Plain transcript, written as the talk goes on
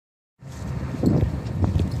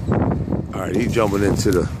Alright, he's jumping into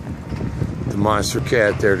the monster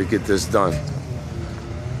cat there to get this done.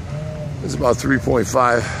 It's about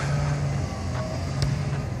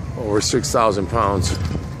 3.5 over 6,000 pounds.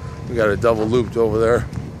 We got it double looped over there.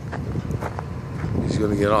 He's going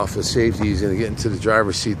to get off the safety. He's going to get into the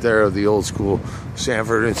driver's seat there of the old school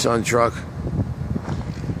Sanford & Son truck.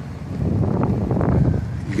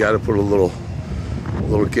 You got to put a little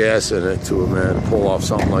gas in it to it, man, to pull off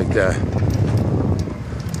something like that.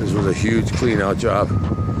 This was a huge clean out job.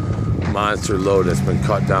 Monster load that's been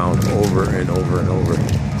cut down over and over and over.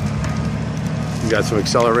 You got some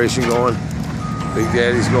acceleration going. Big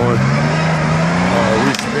Daddy's going. Oh,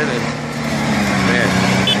 he's spinning. Man.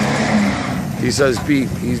 He says beep.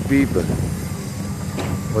 He's beeping.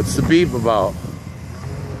 What's the beep about?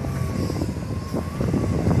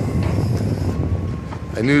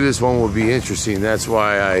 I knew this one would be interesting. That's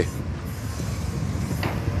why I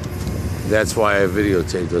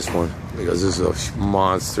videotaped this one, because this is a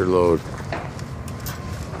monster load.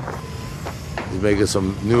 He's making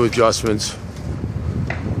some new adjustments.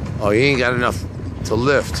 Oh, he ain't got enough to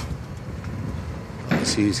lift.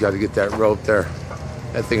 See, he's got to get that rope there.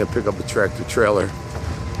 That thing will pick up a tractor trailer.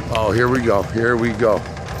 Oh, here we go. Here we go.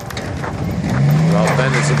 Well,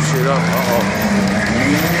 bending some shit up. Uh-oh.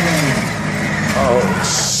 Oh,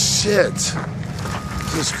 shit.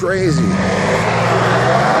 This is crazy.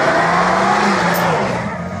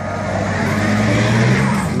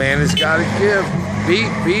 Man, it's got to give. Beep,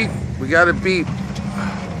 beep. We got to beep.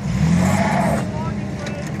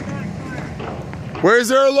 Where's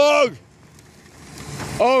there a log?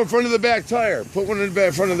 Oh, in front of the back tire. Put one in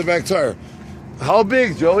the front of the back tire. How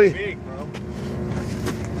big, Joey? Big, bro.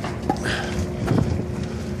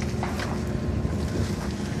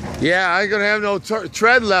 Yeah, I ain't gonna have no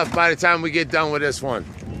tread left by the time we get done with this one.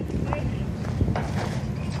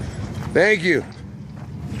 Thank you.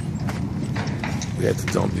 We have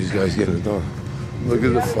to dump these guys, get it done. Look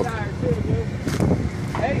at the fuck.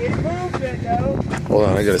 Hey, it moved it though. Hold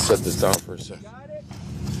on, I gotta set this down for a second.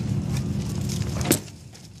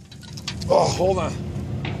 Oh, hold on.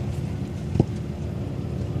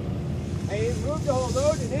 Hey, it moved the whole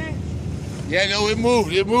load, didn't it? Yeah, no, it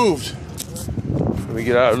moved. It moved. Let me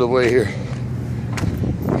get out of the way here.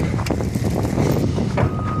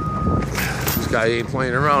 This guy ain't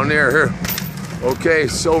playing around there. Here. Okay,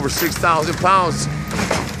 it's over 6,000 pounds.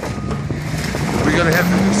 We're gonna have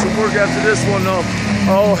to do some work after this one, though.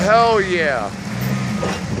 Oh, hell yeah.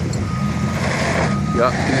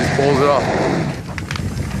 Yeah, he just pulls it off.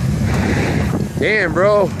 Damn,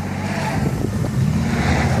 bro.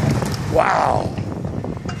 Wow.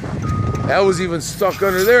 That was even stuck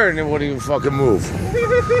under there and it wouldn't even fucking move.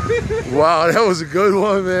 Wow, that was a good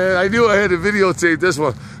one, man. I knew I had to videotape this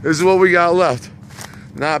one. This is what we got left.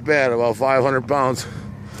 Not bad, about 500 pounds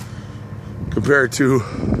compared to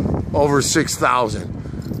over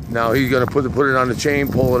 6,000. Now he's gonna put it on the chain,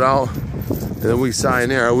 pull it out, and then we sign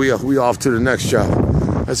there. We off to the next job.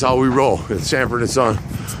 That's how we roll. It's Sanford & Son,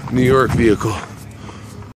 New York vehicle.